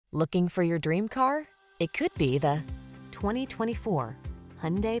Looking for your dream car? It could be the 2024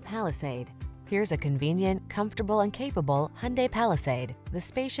 Hyundai Palisade. Here's a convenient, comfortable, and capable Hyundai Palisade, the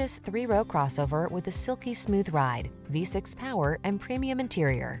spacious 3-row crossover with a silky smooth ride, V6 power, and premium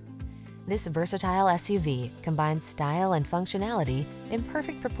interior. This versatile SUV combines style and functionality in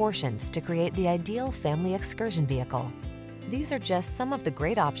perfect proportions to create the ideal family excursion vehicle. These are just some of the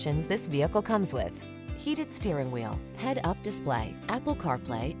great options this vehicle comes with: heated steering wheel, head-up display, Apple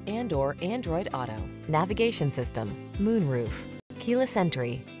CarPlay and/or Android Auto, navigation system, moonroof, keyless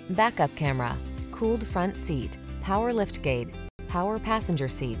entry, backup camera, cooled front seat, power liftgate, power passenger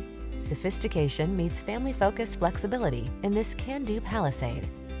seat. Sophistication meets family-focused flexibility in this can-do Palisade.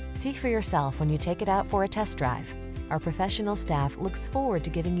 See for yourself when you take it out for a test drive. Our professional staff looks forward to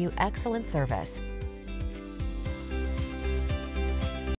giving you excellent service.